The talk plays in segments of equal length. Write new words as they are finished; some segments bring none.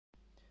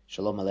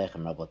Shalom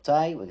Aleichem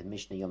Rabotai. Where the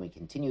Mishnah Yomi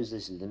continues.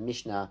 This is the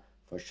Mishnah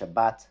for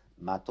Shabbat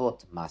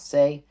Matot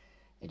Maseh.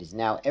 It is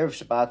now Erev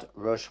Shabbat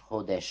Rosh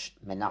Chodesh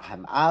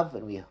Menachem Av,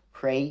 and we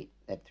pray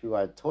that through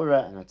our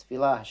Torah and our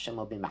Tefillah, Hashem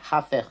will be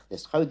Mahafech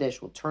this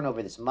Chodesh, will turn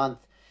over this month,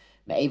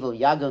 Me'evil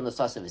Yagon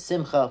L'Sasav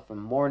V'Simcha, from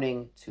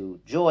mourning to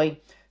joy.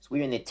 So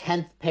we're in the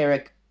 10th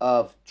parak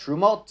of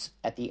Trumot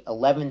at the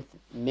 11th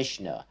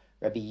Mishnah.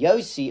 Rabbi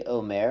Yossi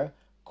Omer,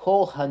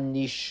 Kol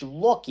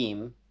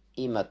HaNishlokim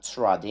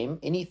Imatradim,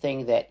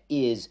 anything that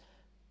is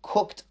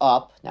cooked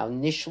up. Now,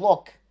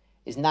 nishlok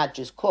is not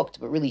just cooked,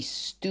 but really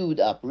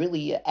stewed up,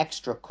 really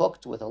extra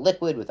cooked with a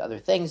liquid, with other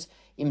things.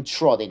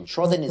 Imtrodin.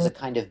 Trodin is a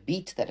kind of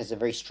beet that has a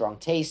very strong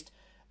taste.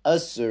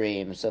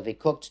 Asurim. So if they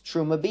cooked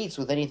truma beets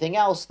with anything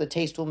else, the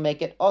taste will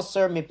make it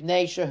asur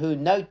mipnei shehu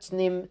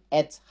notnim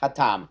et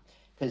hatam.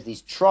 Because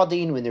these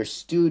trodin, when they're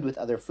stewed with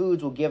other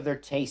foods, will give their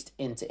taste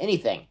into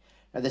anything.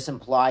 Now, this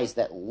implies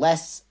that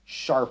less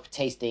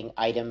sharp-tasting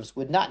items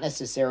would not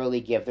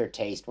necessarily give their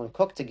taste when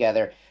cooked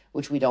together,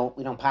 which we don't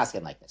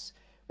paskin like this.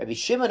 Rabbi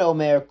Shimon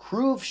Omer,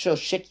 Kruv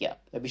Shoshikya.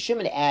 Rabbi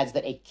Shimon adds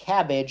that a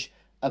cabbage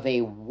of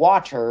a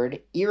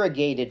watered,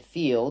 irrigated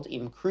field,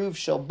 im Kruv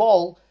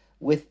Shobol,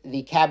 with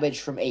the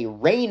cabbage from a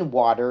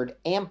rain-watered,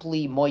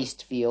 amply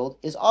moist field,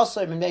 is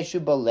also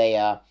Mimeshu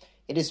Bolea.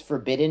 It is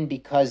forbidden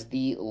because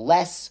the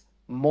less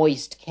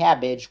moist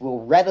cabbage will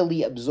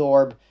readily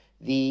absorb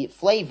the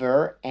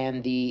flavor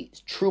and the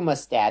truma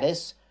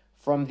status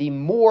from the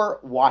more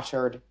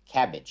watered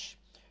cabbage.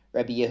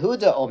 Rabbi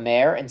Yehuda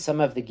Omer, and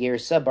some of the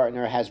Girsa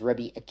Bartner has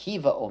Rabbi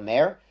Akiva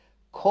Omer,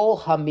 Kol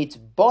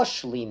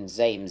hamitboshlin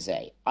zeim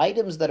ze,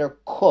 items that are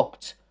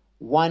cooked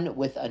one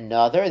with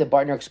another. The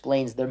Bartner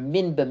explains they're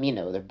min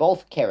b'mino, they're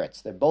both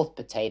carrots, they're both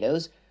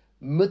potatoes.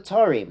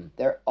 Mutarim,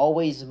 they're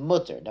always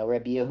mutter. Now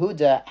Rabbi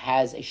Yehuda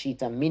has a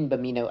shita min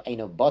b'mino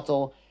eino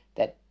bottle,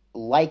 that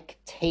like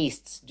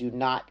tastes do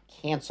not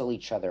cancel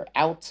each other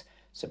out.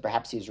 So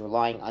perhaps he's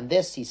relying on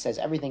this. He says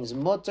everything's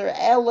mutter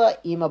ella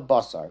ima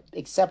basar,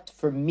 except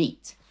for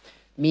meat.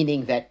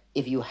 Meaning that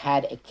if you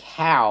had a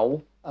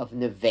cow of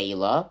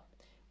nevela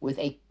with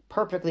a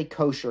perfectly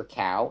kosher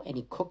cow and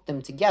he cooked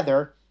them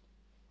together,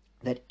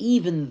 that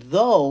even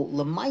though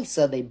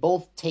lemaisa they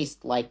both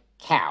taste like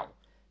cow,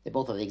 they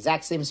both have the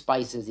exact same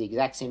spices, the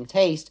exact same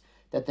taste,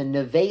 that the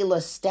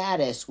nevela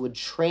status would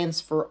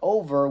transfer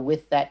over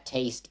with that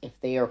taste if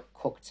they are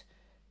cooked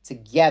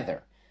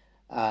together.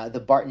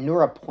 The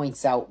Bartenura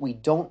points out we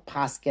don't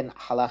paskin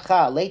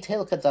halacha.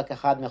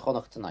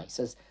 He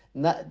says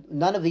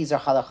none of these are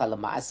halacha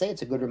lema'aseh.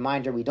 It's a good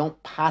reminder we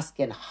don't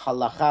paskin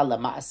halacha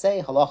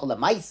lema'aseh, halacha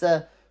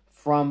lemaisa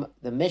from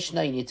the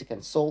Mishnah. You need to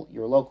consult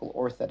your local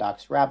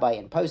Orthodox rabbi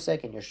and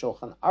posek and your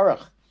Shulchan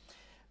Aruch.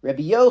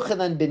 Rabbi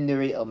Yochanan ben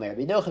Nuri Omer.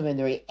 Rabbi Yochanan ben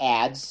Nuri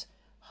adds,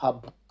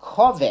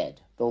 Habkoved,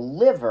 the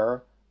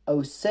liver,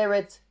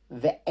 oseret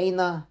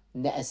ve'ena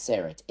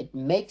ne'eseret. It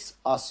makes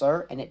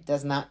asur and it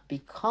does not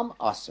become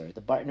asur.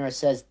 The Bartner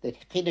says the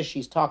chiddush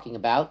she's talking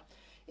about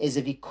is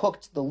if he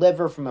cooked the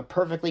liver from a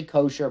perfectly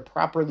kosher,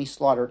 properly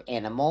slaughtered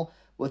animal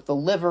with the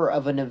liver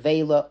of a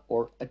nevela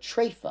or a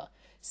treifa.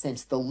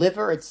 Since the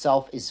liver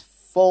itself is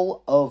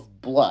full of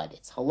blood,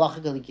 it's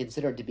halachically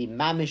considered to be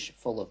mamish,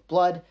 full of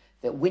blood,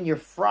 that when you're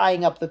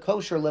frying up the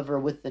kosher liver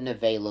with the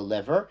nevela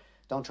liver,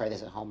 don't try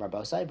this at home,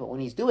 Rabbosai, but when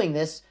he's doing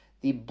this,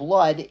 the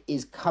blood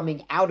is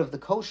coming out of the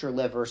kosher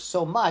liver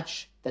so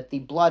much that the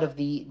blood of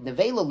the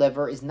nevela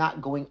liver is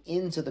not going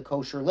into the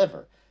kosher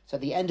liver. So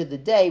at the end of the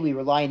day, we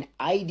rely on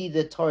Aidi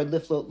the Torah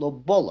Liflot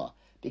Lobola.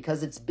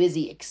 Because it's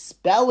busy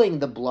expelling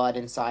the blood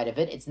inside of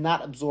it, it's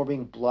not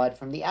absorbing blood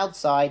from the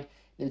outside,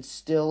 it would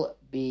still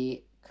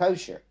be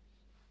kosher.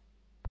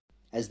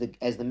 As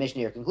the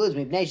Mishnah here concludes,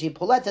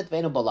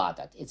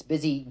 it's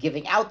busy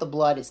giving out the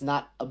blood, it's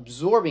not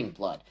absorbing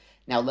blood.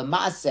 Now,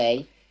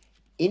 lema'aseh,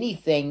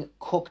 anything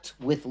cooked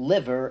with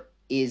liver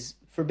is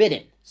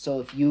forbidden.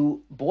 So if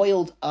you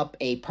boiled up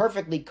a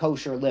perfectly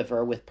kosher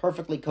liver with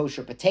perfectly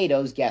kosher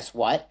potatoes, guess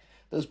what?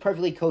 Those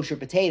perfectly kosher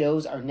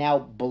potatoes are now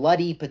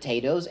bloody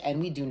potatoes, and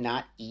we do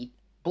not eat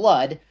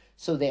blood,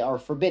 so they are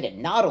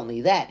forbidden. Not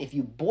only that, if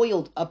you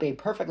boiled up a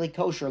perfectly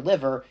kosher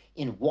liver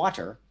in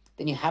water,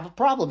 then you have a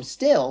problem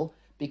still,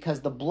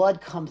 because the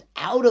blood comes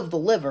out of the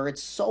liver.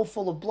 It's so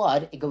full of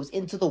blood, it goes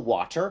into the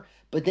water,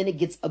 but then it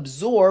gets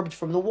absorbed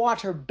from the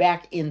water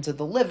back into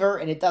the liver,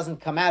 and it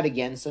doesn't come out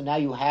again, so now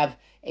you have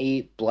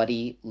a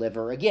bloody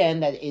liver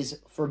again that is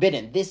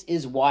forbidden. This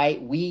is why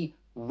we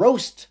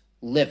roast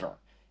liver.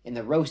 In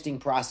the roasting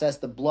process,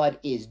 the blood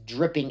is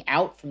dripping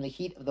out from the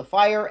heat of the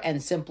fire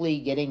and simply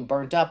getting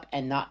burnt up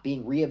and not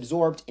being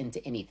reabsorbed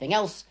into anything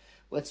else.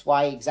 That's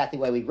exactly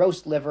why we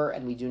roast liver,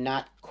 and we do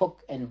not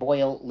cook and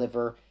boil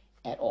liver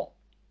at all.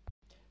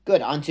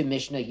 Good, on to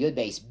Mishnah Yud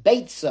Beis.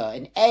 Beitza,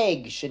 an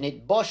egg,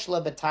 shenit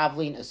boshla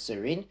betavlin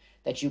asurin,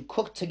 that you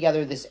cooked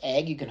together this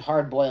egg. You can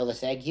hard boil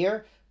this egg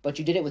here, but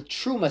you did it with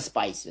truma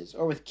spices,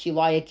 or with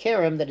kilaya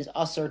kerem that is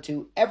asur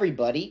to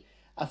everybody.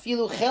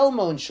 Afilu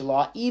chelmon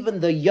shalah, even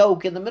the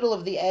yolk in the middle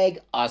of the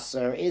egg,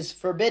 asur, is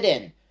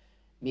forbidden.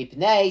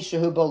 Mipnei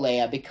shehu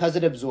bolea, because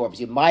it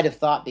absorbs. You might have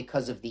thought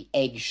because of the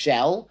egg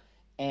shell,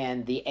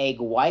 and the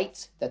egg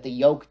white that the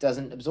yolk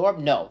doesn't absorb?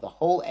 No, the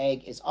whole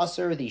egg is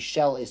usur. The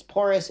shell is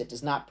porous. It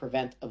does not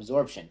prevent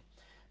absorption.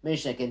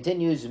 Mishnah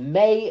continues,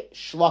 May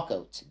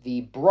shlokot,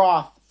 the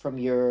broth from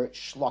your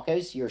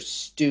shlokos, your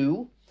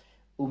stew,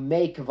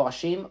 umei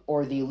kavashim,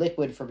 or the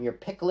liquid from your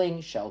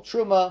pickling, shel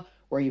truma,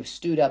 where you've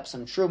stewed up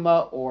some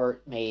truma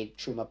or made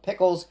truma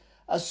pickles,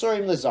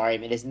 asurim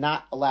lazarim. It is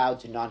not allowed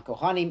to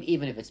non-kohanim,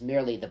 even if it's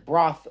merely the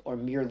broth or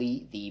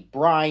merely the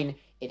brine.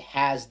 It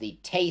has the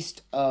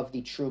taste of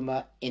the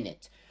truma in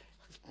it.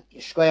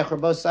 Yeshkoyach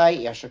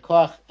Rabosai, Yashar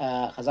Koach,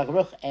 Chazak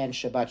Baruch, and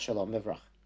Shabbat Shalom Mivrach.